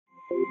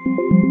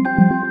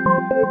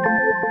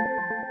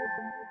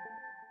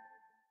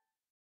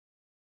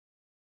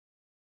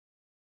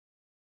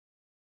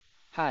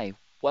Hi,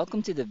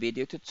 welcome to the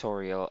video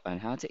tutorial on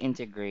how to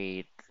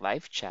integrate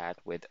LiveChat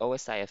with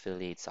OSI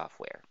affiliate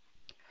software.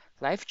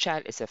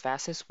 LiveChat is the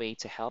fastest way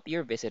to help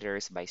your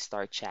visitors by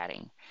start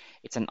chatting.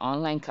 It's an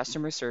online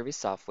customer service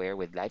software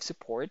with live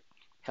support,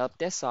 help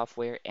desk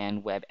software,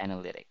 and web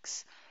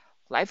analytics.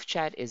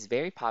 LiveChat is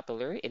very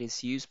popular. It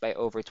is used by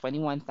over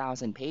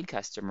 21,000 paid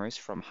customers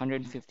from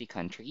 150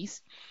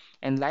 countries.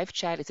 And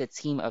LiveChat is a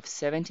team of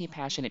 70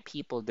 passionate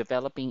people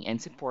developing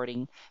and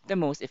supporting the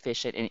most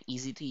efficient and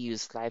easy to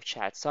use live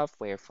chat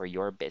software for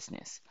your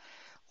business.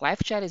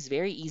 LiveChat is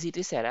very easy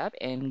to set up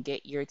and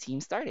get your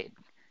team started.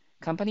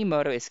 Company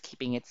motto is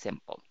keeping it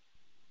simple.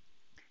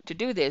 To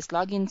do this,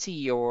 log into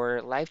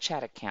your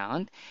LiveChat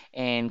account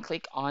and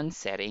click on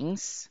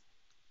Settings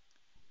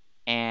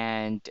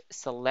and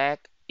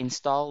select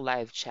Install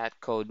Live Chat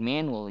Code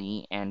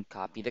manually and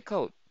copy the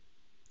code.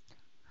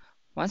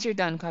 Once you're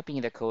done copying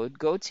the code,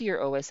 go to your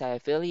OSI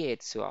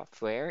affiliate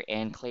software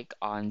and click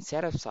on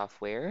Setup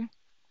Software,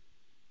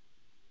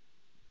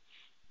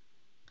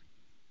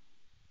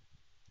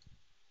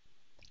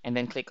 and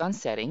then click on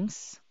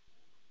Settings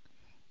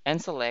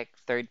and select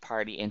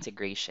Third-Party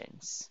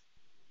Integrations.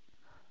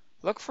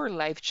 Look for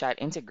Live Chat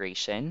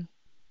Integration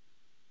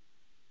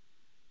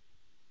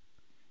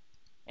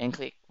and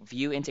click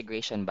View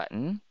Integration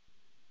button,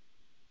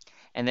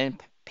 and then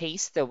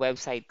paste the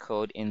website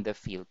code in the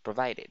field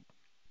provided.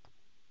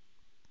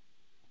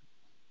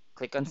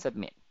 Click on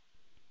Submit.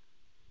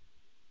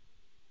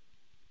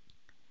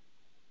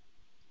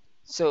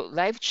 So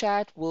live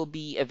chat will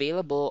be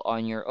available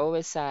on your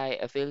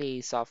OSI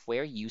affiliate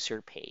software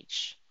user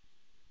page.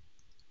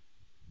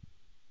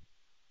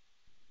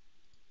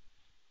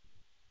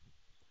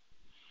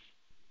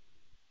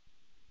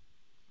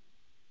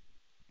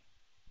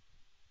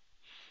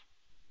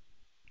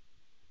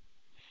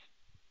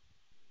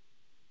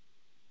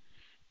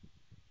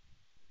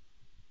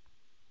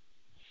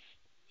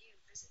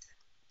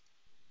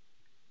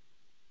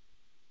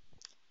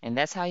 And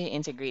that's how you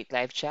integrate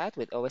live chat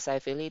with OSI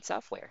affiliate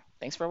software.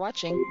 Thanks for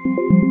watching.